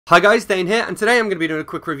Hi guys, Dane here, and today I'm going to be doing a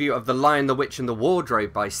quick review of The Lion, the Witch and the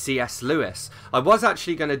Wardrobe by C.S. Lewis. I was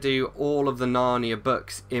actually going to do all of the Narnia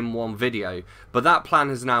books in one video, but that plan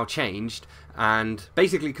has now changed, and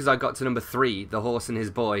basically because I got to number 3, The Horse and His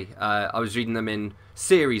Boy, I was reading them in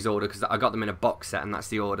series order because I got them in a box set and that's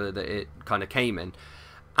the order that it kind of came in.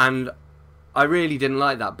 And I really didn't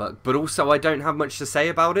like that book, but also I don't have much to say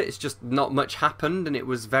about it. It's just not much happened and it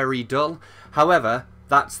was very dull. However,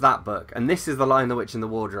 that's that book, and this is The Lion, the Witch and the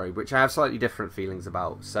Wardrobe, which I have slightly different feelings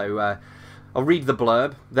about. So I'll read the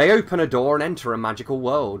blurb. They open a door and enter a magical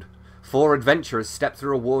world. 4 adventurers step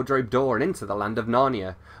through a wardrobe door and into the land of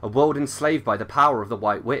Narnia, a world enslaved by the power of the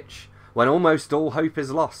White Witch. When almost all hope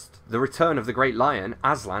is lost, the return of the great lion,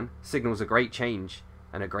 Aslan, signals a great change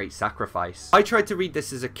and a great sacrifice. I tried to read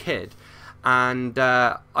this as a kid, and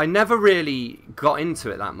I never really got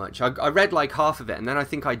into it that much. I read like half of it, and then I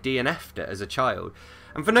think I DNF'd it as a child.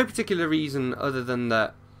 And for no particular reason other than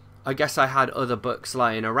that I guess I had other books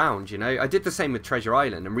lying around, you know. I did the same with Treasure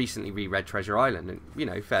Island and recently reread Treasure Island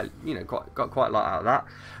and, got quite a lot out of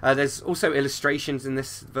that. There's also illustrations in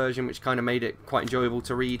this version which kind of made it quite enjoyable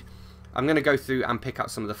to read. I'm going to go through and pick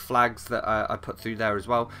out some of the flags that I put through there as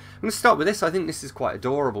well. I'm going to start with this. I think this is quite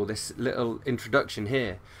adorable, this little introduction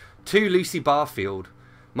here. To Lucy Barfield.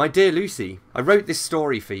 My dear Lucy, I wrote this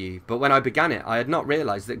story for you, but when I began it I had not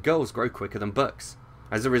realised that girls grow quicker than books.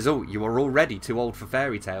 As a result, you are already too old for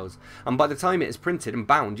fairy tales, and by the time it is printed and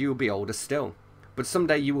bound you will be older still. But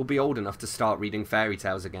someday you will be old enough to start reading fairy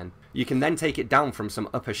tales again. You can then take it down from some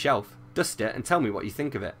upper shelf, dust it and tell me what you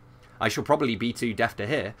think of it. I shall probably be too deaf to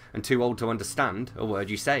hear, and too old to understand a word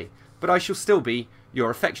you say, but I shall still be your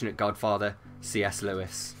affectionate godfather, C.S.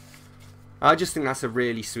 Lewis. I just think that's a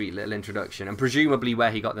really sweet little introduction, and presumably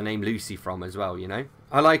where he got the name Lucy from as well, you know.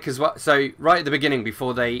 I like as well, so right at the beginning,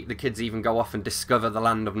 before the kids even go off and discover the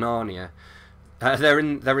land of Narnia, they're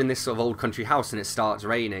in this sort of old country house and it starts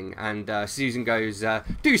raining, and Susan goes,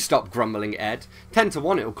 do stop grumbling, Ed. 10 to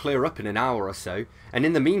 1 it'll clear up in an hour or so, and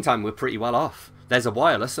in the meantime we're pretty well off. There's a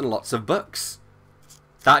wireless and lots of books.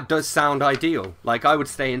 That does sound ideal. Like, I would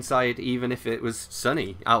stay inside even if it was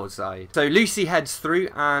sunny outside. So Lucy heads through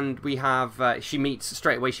and we have,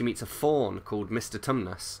 straight away she meets a faun called Mr.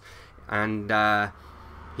 Tumnus. And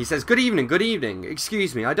he says, good evening, good evening.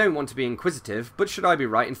 Excuse me, I don't want to be inquisitive, but should I be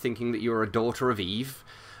right in thinking that you're a daughter of Eve?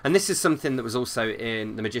 And this is something that was also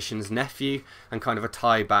in The Magician's Nephew, and kind of a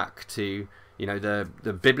tie back to, you know,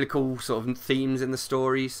 the biblical sort of themes in the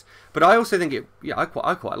stories. But I also think I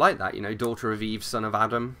quite like that, you know, daughter of Eve, son of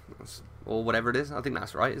Adam, or whatever it is. I think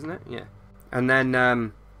that's right, isn't it? Yeah. And then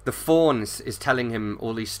the faun is telling him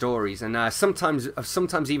all these stories, and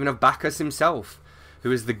sometimes even of Bacchus himself,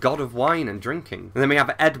 who is the god of wine and drinking. And then we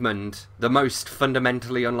have Edmund, the most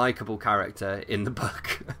fundamentally unlikable character in the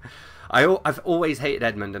book. I've always hated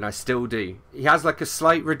Edmund, and I still do. He has like a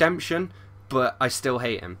slight redemption, but I still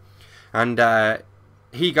hate him. And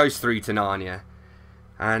he goes through to Narnia,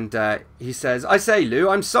 and he says, I say, Lou,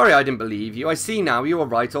 I'm sorry I didn't believe you. I see now you were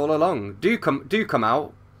right all along. Do come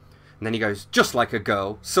out. And then he goes, just like a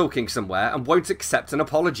girl, sulking somewhere, and won't accept an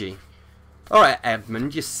apology. Alright,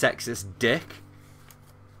 Edmund, you sexist dick.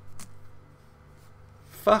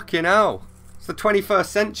 Fucking hell. It's the 21st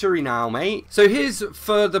century now, mate. So here's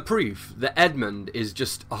further proof that Edmund is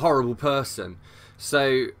just a horrible person.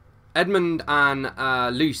 So Edmund and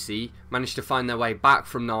Lucy manage to find their way back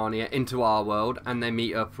from Narnia into our world, and they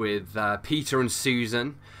meet up with Peter and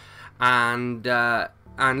Susan, and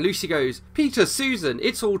Lucy goes, Peter, Susan,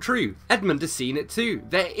 it's all true. Edmund has seen it too.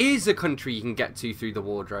 There is a country you can get to through the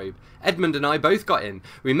wardrobe. Edmund and I both got in.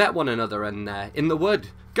 We met one another in the wood.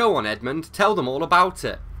 Go on, Edmund, tell them all about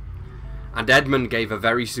it. And Edmund gave a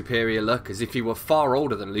very superior look, as if he were far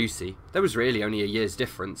older than Lucy. There was really only a year's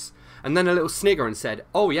difference. And then a little snigger and said,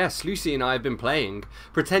 oh yes, Lucy and I have been playing,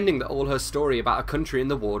 pretending that all her story about a country in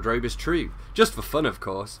the wardrobe is true. Just for fun, of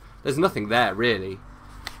course. There's nothing there, really.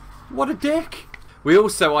 What a dick! We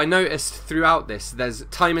also, I noticed throughout this, there's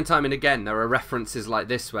time and time and again, there are references like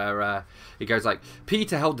this where he goes like,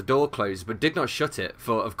 Peter held the door closed but did not shut it,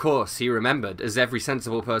 for of course he remembered, as every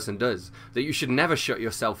sensible person does, that you should never shut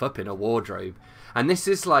yourself up in a wardrobe. And this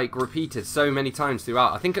is like repeated so many times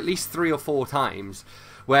throughout, I think at least 3 or 4 times,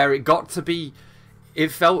 where it got to be,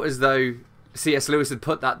 it felt as though C.S. Lewis had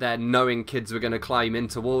put that there knowing kids were going to climb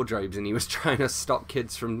into wardrobes, and he was trying to stop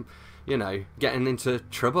kids from, you know, getting into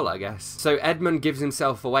trouble, I guess. So Edmund gives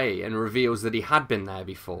himself away and reveals that he had been there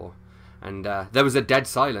before. And there was a dead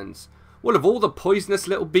silence. Well, of all the poisonous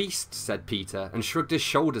little beasts, said Peter, and shrugged his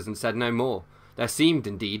shoulders and said no more. There seemed,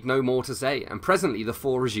 indeed, no more to say, and presently the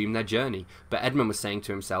four resumed their journey. But Edmund was saying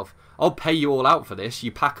to himself, I'll pay you all out for this,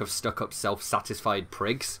 you pack of stuck-up, self-satisfied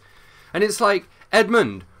prigs. And it's like,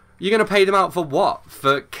 Edmund, you're going to pay them out for what?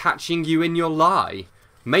 For catching you in your lie?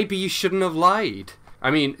 Maybe you shouldn't have lied. I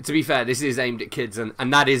mean, to be fair, this is aimed at kids, and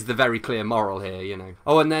that is the very clear moral here, you know.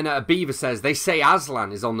 Oh, and then Beaver says, they say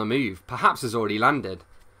Aslan is on the move, perhaps has already landed.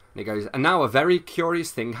 And it goes, and now a very curious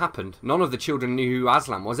thing happened. None of the children knew who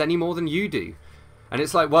Aslan was any more than you do. And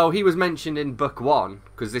it's like, well, he was mentioned in book 1,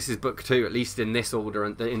 because this is book 2, at least in this order,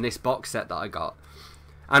 and in this box set that I got.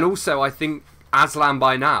 And also, I think Aslan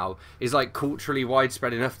by now is like culturally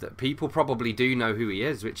widespread enough that people probably do know who he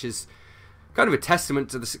is, which is kind of a testament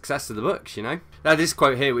to the success of the books, you know. Now, this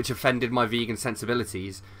quote here, which offended my vegan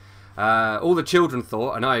sensibilities. All the children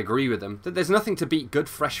thought, and I agree with them, that there's nothing to beat good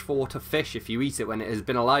freshwater fish if you eat it when it has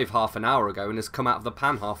been alive half an hour ago and has come out of the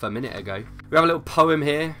pan half a minute ago. We have a little poem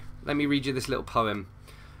here. Let me read you this little poem.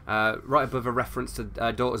 Right above a reference to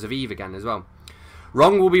Daughters of Eve again as well.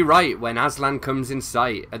 Wrong will be right when Aslan comes in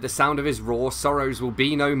sight. At the sound of his roar, sorrows will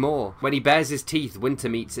be no more. When he bares his teeth, winter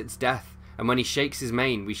meets its death. And when he shakes his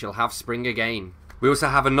mane, we shall have spring again. We also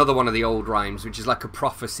have another one of the old rhymes, which is like a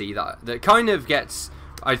prophecy that kind of gets,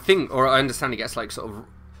 I think, or I understand it gets like sort of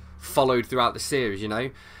followed throughout the series, you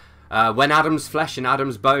know. When Adam's flesh and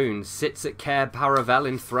Adam's bones sits at Cair Paravel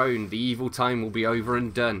enthroned, the evil time will be over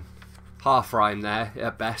and done. Half rhyme there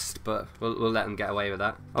at best, but we'll let them get away with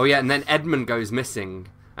that. Oh yeah, and then Edmund goes missing,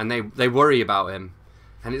 and they worry about him,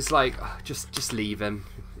 and it's like, oh, just leave him,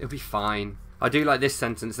 it'll be fine. I do like this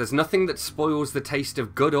sentence. There's nothing that spoils the taste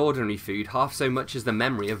of good ordinary food half so much as the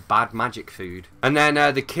memory of bad magic food. And then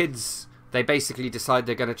the kids, they basically decide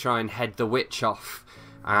they're going to try and head the witch off.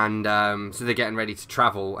 And so they're getting ready to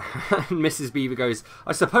travel. And Mrs. Beaver goes,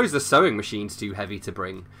 I suppose the sewing machine's too heavy to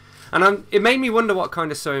bring. And it made me wonder what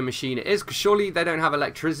kind of sewing machine it is, because surely they don't have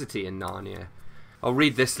electricity in Narnia. I'll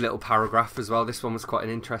read this little paragraph as well. This one was quite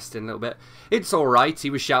an interesting little bit. It's alright,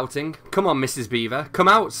 he was shouting. Come on, Mrs. Beaver. Come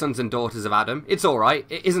out, sons and daughters of Adam. It's alright.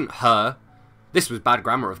 It isn't her. This was bad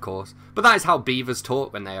grammar, of course. But that is how beavers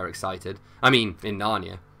talk when they are excited. I mean, in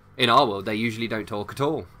Narnia. In our world, they usually don't talk at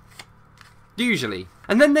all. Usually.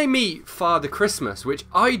 And then they meet Father Christmas, which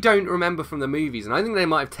I don't remember from the movies. And I think they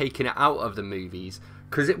might have taken it out of the movies,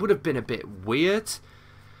 because it would have been a bit weird.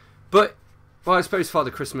 But well, I suppose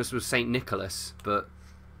Father Christmas was St. Nicholas, but,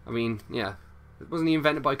 I mean, yeah, wasn't he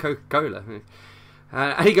invented by Coca-Cola?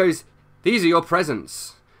 And he goes, these are your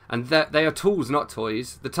presents, and they are tools, not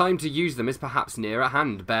toys. The time to use them is perhaps near at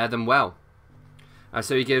hand. Bear them well.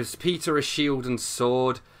 So he gives Peter a shield and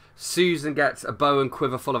sword. Susan gets a bow and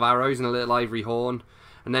quiver full of arrows and a little ivory horn.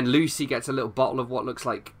 And then Lucy gets a little bottle of what looks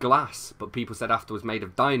like glass, but people said afterwards made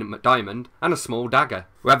of diamond, and a small dagger.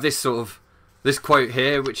 We have this quote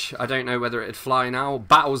here, which I don't know whether it'd fly now.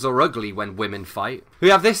 Battles are ugly when women fight. We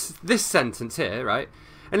have this sentence here, right?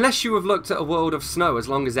 Unless you have looked at a world of snow as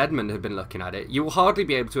long as Edmund had been looking at it, you will hardly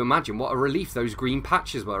be able to imagine what a relief those green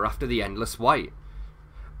patches were after the endless white.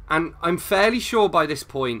 And I'm fairly sure by this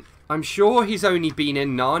point, I'm sure he's only been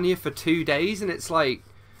in Narnia for 2 days, and it's like,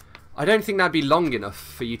 I don't think that'd be long enough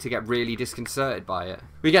for you to get really disconcerted by it.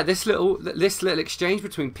 We get this little exchange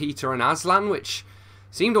between Peter and Aslan, which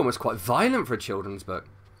seemed almost quite violent for a children's book.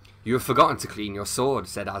 You have forgotten to clean your sword,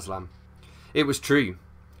 said Aslan. It was true.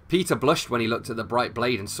 Peter blushed when he looked at the bright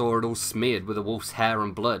blade and saw it all smeared with a wolf's hair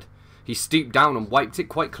and blood. He stooped down and wiped it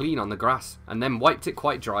quite clean on the grass, and then wiped it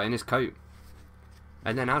quite dry in his coat.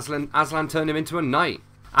 And then Aslan turned him into a knight.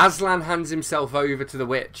 Aslan hands himself over to the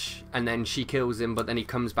witch, and then she kills him, but then he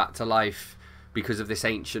comes back to life because of this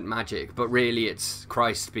ancient magic, but really it's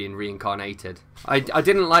Christ being reincarnated. I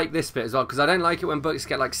didn't like this bit as well, because I don't like it when books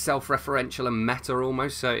get like self-referential and meta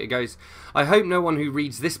almost. So it goes, I hope no one who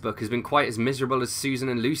reads this book has been quite as miserable as Susan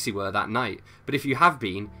and Lucy were that night, but if you have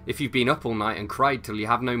been, if you've been up all night and cried till you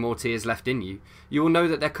have no more tears left in you, you will know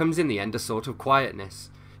that there comes in the end a sort of quietness.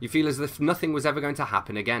 You feel as if nothing was ever going to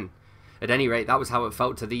happen again. At any rate, that was how it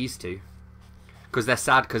felt to these two. Because they're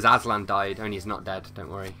sad because Aslan died, only he's not dead,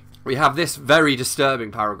 don't worry. We have this very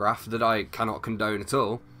disturbing paragraph that I cannot condone at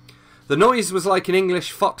all. The noise was like an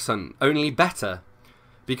English fox hunt, only better.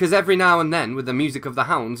 Because every now and then, with the music of the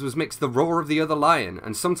hounds, was mixed the roar of the other lion,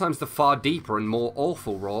 and sometimes the far deeper and more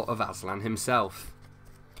awful roar of Aslan himself.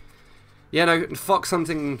 Yeah, no, fox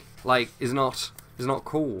hunting, like, is not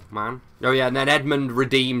cool, man. Oh yeah, and then Edmund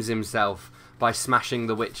redeems himself by smashing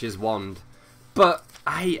the witch's wand. But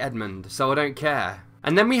I hate Edmund, so I don't care.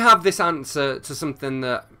 And then we have this answer to something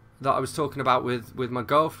that I was talking about with my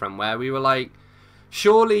girlfriend, where we were like,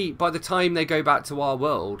 surely by the time they go back to our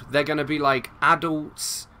world, they're going to be like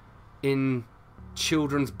adults in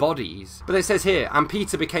children's bodies. But it says here, and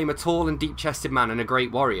Peter became a tall and deep-chested man and a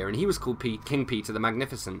great warrior, and he was called King Peter the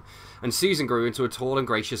Magnificent. And Susan grew into a tall and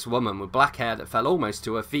gracious woman with black hair that fell almost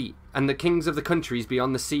to her feet. And the kings of the countries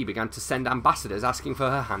beyond the sea began to send ambassadors asking for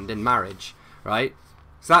her hand in marriage. Right?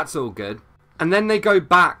 So that's all good. And then they go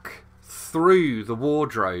back through the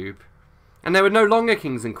wardrobe, and there were no longer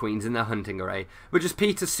kings and queens in their hunting array, but just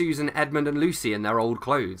Peter, Susan, Edmund and Lucy in their old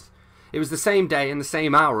clothes. It was the same day and the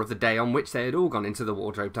same hour of the day on which they had all gone into the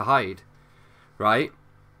wardrobe to hide. Right?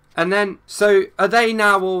 And then, so are they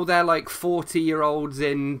now all their like 40-year-olds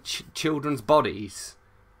in children's bodies?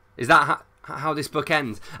 Is that how this book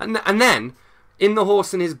ends? And then, in The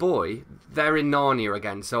Horse and His Boy, they're in Narnia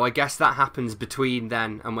again, so I guess that happens between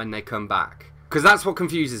then and when they come back. Because that's what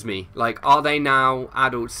confuses me. Like, are they now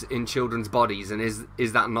adults in children's bodies, and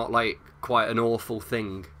is that not like quite an awful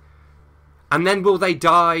thing? And then will they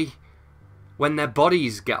die when their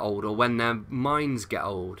bodies get old or when their minds get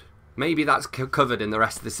old? Maybe that's covered in the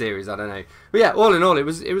rest of the series, I don't know. But yeah, all in all, it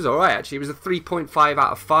was alright actually. It was a 3.5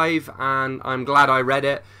 out of 5, and I'm glad I read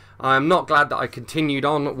it. I'm not glad that I continued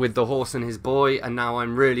on with The Horse and His Boy, and now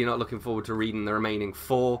I'm really not looking forward to reading the remaining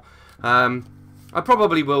 4. I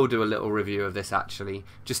probably will do a little review of this actually,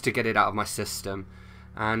 just to get it out of my system.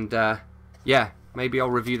 And yeah, maybe I'll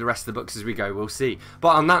review the rest of the books as we go, we'll see. But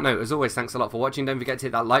on that note, as always, thanks a lot for watching. Don't forget to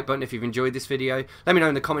hit that like button if you've enjoyed this video. Let me know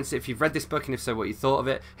in the comments if you've read this book, and if so, what you thought of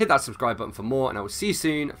it. Hit that subscribe button for more, and I will see you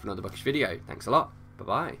soon for another bookish video. Thanks a lot.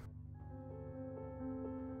 Bye-bye.